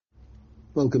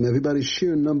Welcome everybody.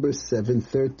 Shir number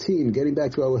 713. Getting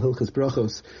back to our Hilchas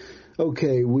Brachos.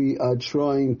 Okay, we are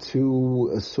trying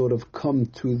to sort of come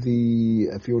to the,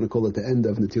 if you want to call it the end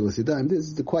of Netilas Yadayim.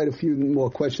 There's quite a few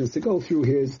more questions to go through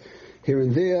here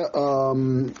and there,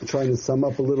 trying to sum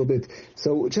up a little bit.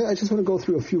 So I just want to go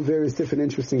through a few various different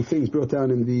interesting things brought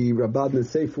down in the Rabban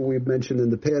Sefer we've mentioned in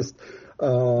the past.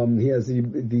 He has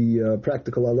the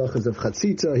practical halachas of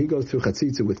chatzitza. He goes through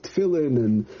chatzitza with tefillin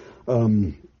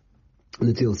and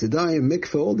Netilas Yadayim,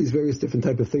 mikveh, all these various different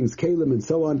type of things, kalim and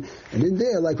so on. And in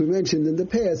there, like we mentioned in the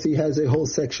past, he has a whole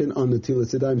section on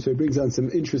Netilas Yadayim, so he brings on some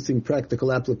interesting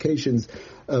practical applications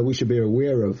we should be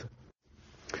aware of.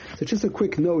 So just a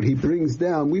quick note, he brings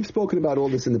down, we've spoken about all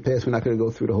this in the past, we're not going to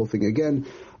go through the whole thing again.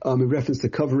 In reference to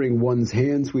covering one's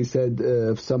hands, we said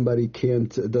if somebody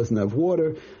doesn't have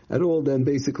water at all, then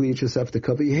basically you just have to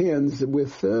cover your hands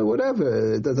with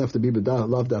whatever. It doesn't have to be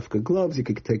lavdafka gloves. You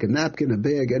could take a napkin, a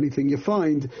bag, anything you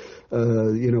find,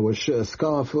 a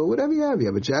scarf, or whatever you have. You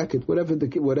have a jacket, whatever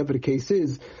the case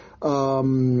is. A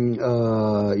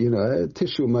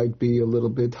tissue might be a little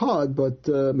bit hard, but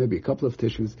maybe a couple of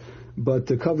tissues. But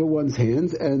to cover one's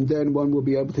hands, and then one will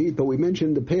be able to eat. But we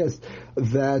mentioned in the past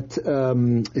that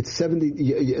it's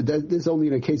 70. There's only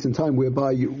in a case in time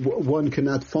whereby one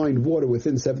cannot find water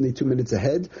within 72 minutes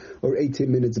ahead or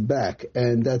 18 minutes back,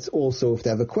 and that's also if they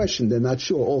have a question, they're not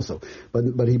sure. Also,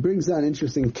 but he brings down an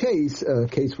interesting case, a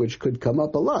case which could come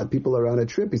up a lot. People are on a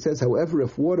trip. He says, however,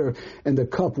 if water and the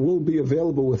cup will be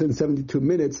available within 72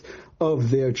 minutes of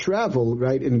their travel,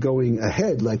 right, and going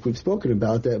ahead, like we've spoken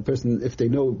about, that person, if they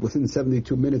know within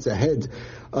 72 minutes ahead,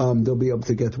 they'll be able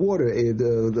to get water,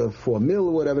 for a meal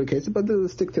or whatever the case, but they'll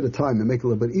stick to the time and make it a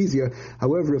little bit easier.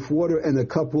 However, if water and a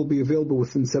cup will be available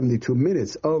within 72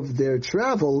 minutes of their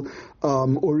travel,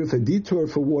 or if a detour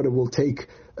for water will take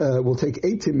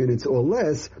 18 minutes or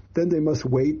less, then they must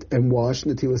wait and wash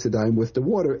Netilas Yadayim with the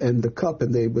water and the cup,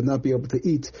 and they would not be able to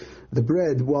eat the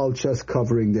bread while just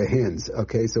covering their hands.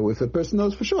 Okay, so if a person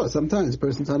knows for sure, sometimes a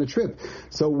person's on a trip,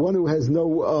 so one who has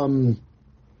no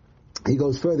he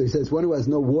goes further. He says one who has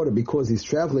no water because he's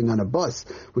traveling on a bus,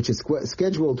 which is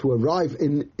scheduled to arrive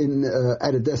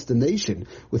at a destination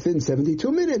within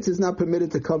 72 minutes, is not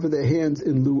permitted to cover their hands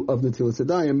in lieu of Netilas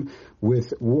Yadayim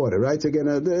with water. Right? So again,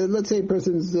 let's say a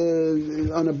person's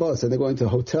on a bus and they're going to a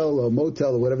hotel or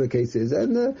motel or whatever the case is,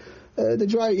 and the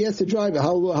driver, he has to drive.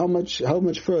 How much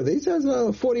further? He says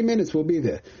 40 minutes will be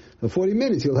there. For 40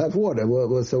 minutes you'll have water.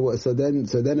 So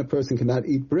then a person cannot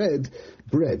eat bread.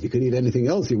 You can eat anything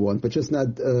else you want, but just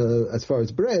not as far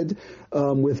as bread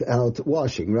without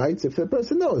washing, right? So if a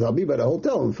person knows, I'll be by the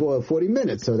hotel for 40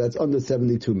 minutes, so that's under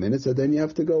 72 minutes. So then you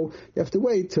have to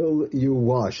wait till you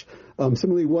wash.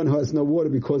 Similarly, one who has no water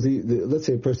because let's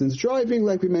say a person's driving,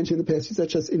 like we mentioned in the past,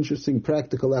 that's just interesting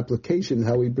practical application,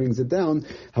 how he brings it down,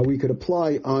 how we could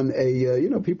apply on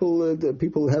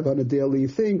people have on a daily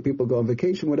thing, people go on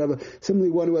vacation, whatever.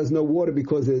 Similarly, one who has no water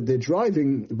because they're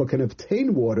driving but can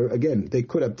obtain water, again, they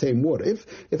could obtain water.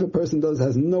 If a person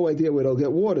has no idea where they'll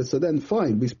get water, so then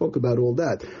fine, we spoke about all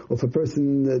that. Or if a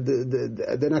person,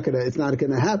 it's not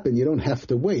gonna happen, you don't have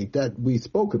to wait, that we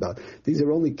spoke about. These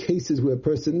are only cases where a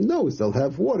person knows they'll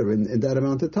have water in that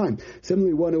amount of time.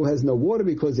 Similarly, one who has no water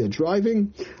because they're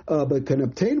driving, but can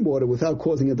obtain water without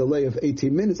causing a delay of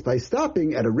 18 minutes by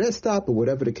stopping at a rest stop or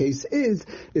whatever the case is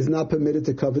not permitted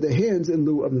to cover their hands in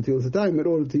lieu of Netilas Yadayim in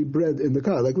order to eat bread in the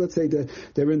car. Like let's say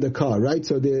they're in the car, right?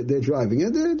 So they're driving,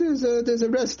 and there's a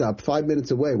rest stop 5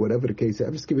 minutes away, whatever the case is.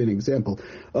 I'll just give you an example.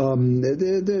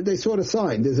 They saw the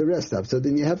sign, there's a rest stop, so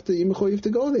then you have to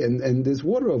go there, and there's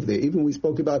water over there. Even we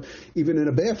spoke about even in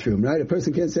a bathroom, right? A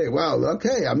person can't say, well,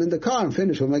 okay, I'm in the car, I'm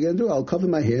finished, what am I going to do? I'll cover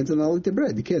my hands and I'll eat the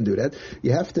bread. You can't do that.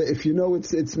 You have to, if you know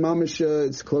it's mamish,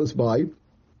 it's close by,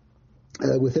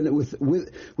 within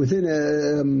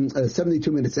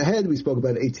 72 minutes ahead, we spoke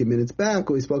about 18 minutes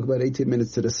back, or we spoke about 18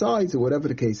 minutes to the sides, or whatever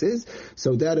the case is.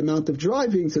 So that amount of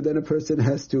driving, so then a person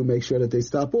has to make sure that they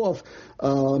stop off,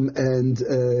 to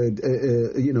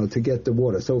get the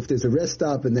water. So if there's a rest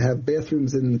stop and they have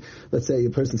bathrooms, and let's say a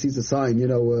person sees a sign,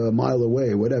 a mile away,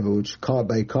 or whatever, which car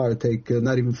by car take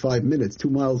not even 5 minutes, 2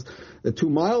 miles. 2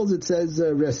 miles, it says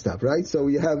rest stop, right? So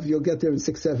you'll get there in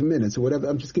 6-7 minutes, or whatever.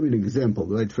 I'm just giving an example,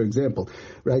 right? For example,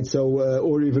 right? So,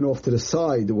 or even off to the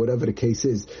side, or whatever the case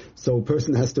is. So a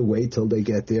person has to wait till they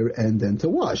get there and then to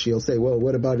wash. He'll say, well,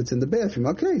 what about it's in the bathroom?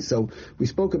 Okay, so we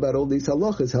spoke about all these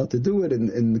halachas, how to do it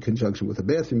in conjunction with the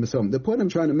bathroom and so on. The point I'm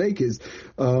trying to make is,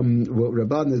 what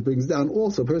Rabban brings down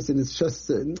also, a person is just,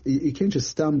 you can't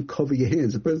just cover your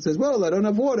hands. A person says, well, I don't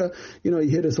have water. You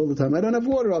hear this all the time. I don't have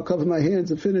water, I'll cover my hands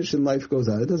and finish, and life goes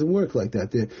on. It doesn't work like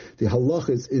that. The halacha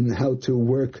is in how to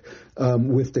work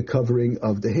with the covering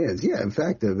of the hands. Yeah, in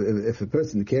fact, if a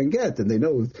person can't get, and they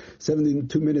know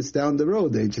 72 minutes down the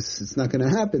road, it's not going to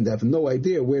happen. They have no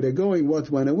idea where they're going, what,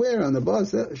 when, and where on the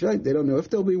bus. They don't know if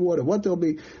there'll be water, what there'll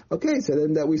be. Okay, so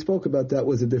then that we spoke about, that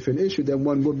was a different issue. Then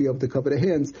one would be able to cover the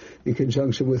hands in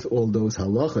conjunction with all those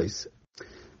halachas.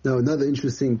 Now, another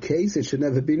interesting case, it should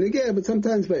never be neged, but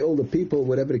sometimes by older people,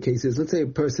 whatever the case is, let's say a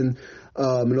person,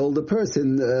 an older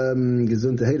person, the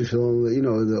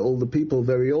older people,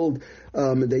 very old,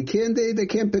 they can't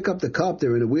pick up the cup,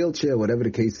 they're in a wheelchair, whatever the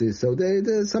case is, so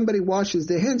somebody washes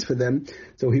their hands for them.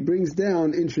 So he brings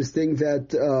down, interesting,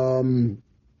 that,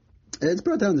 it's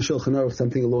brought down the Shulchan Aruch,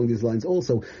 something along these lines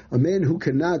also. A man who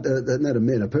cannot,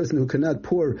 a person who cannot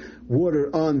pour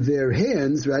water on their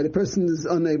hands, right? A person is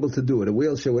unable to do it. A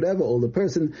wheelchair, whatever, older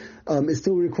person, is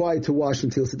still required to wash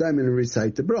until Sedayim and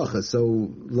recite the bracha.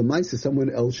 So, Lamaisa, someone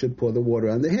else should pour the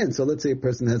water on their hands. So let's say a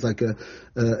person has like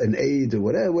an aid or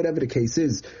whatever the case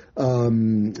is.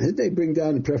 They bring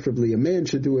down, preferably a man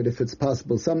should do it if it's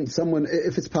possible. Someone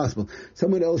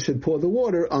else should pour the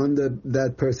water on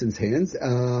that person's hands.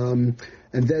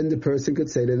 And then the person could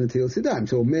say that until Siddam.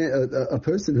 So a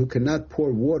person who cannot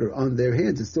pour water on their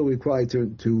hands is still required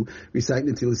to recite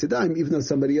until Siddam, even though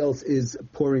somebody else is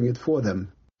pouring it for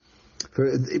them.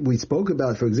 We spoke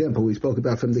about from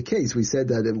the case, we said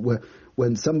that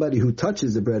when somebody who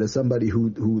touches the bread or somebody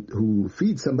who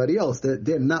feeds somebody else,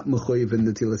 they're not mechoyev in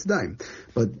the Netilas Yadayim.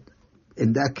 But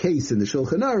in that case, in the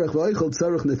Shulchan Aruch,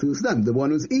 the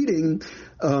one who's eating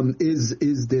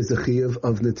there's a chiyuv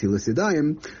of Netilas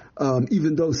Yadayim,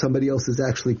 even though somebody else is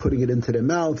actually putting it into their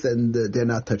mouth and they're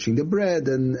not touching the bread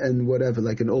and whatever.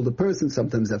 Like an older person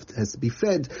sometimes has to be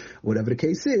fed, whatever the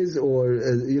case is, or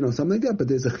something like that. But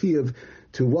there's a chiyuv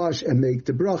to wash and make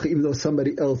the bracha, even though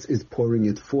somebody else is pouring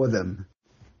it for them.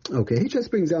 Okay, he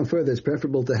just brings down further, it's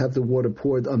preferable to have the water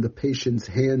poured on the patient's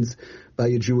hands by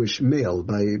a Jewish male,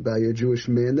 by a Jewish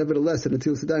man. Nevertheless, an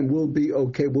Netilas Yadayim will be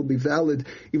okay, will be valid,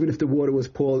 even if the water was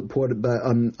poured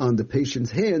on the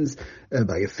patient's hands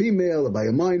by a female, or by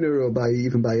a minor, or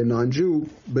even by a non-Jew.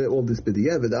 But all this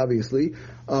b'diavad, obviously.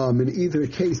 In either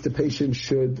case, the patient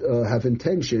should have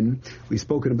intention. We've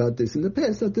spoken about this in the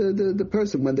past, that the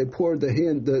person, when they pour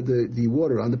the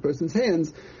water on the person's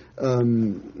hands,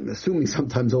 assuming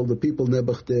sometimes older people, their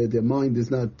mind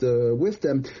is not with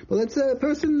them. But let's say a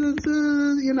person is,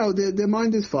 their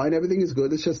mind is fine, everything is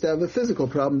good. It's just they have a physical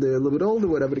problem. They're a little bit older,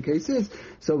 whatever the case is.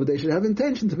 So they should have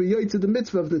intention to be yoytze the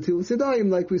mitzvah of the Netilas Yadayim,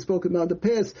 like we spoke about in the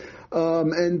past,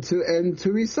 and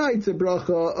to recite the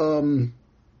bracha.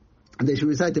 They should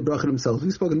recite the bracha themselves.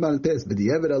 We've spoken about it in the past, but the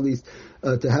Eved at least,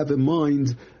 to have in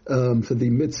mind for the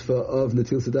mitzvah of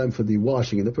Netilas Yadayim, for the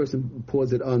washing, and the person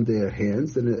pours it on their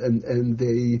hands, and then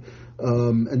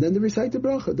they recite the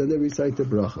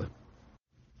bracha.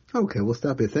 Okay, we'll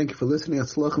stop here. Thank you for listening.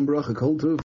 Atzlach and bracha. Kol tov.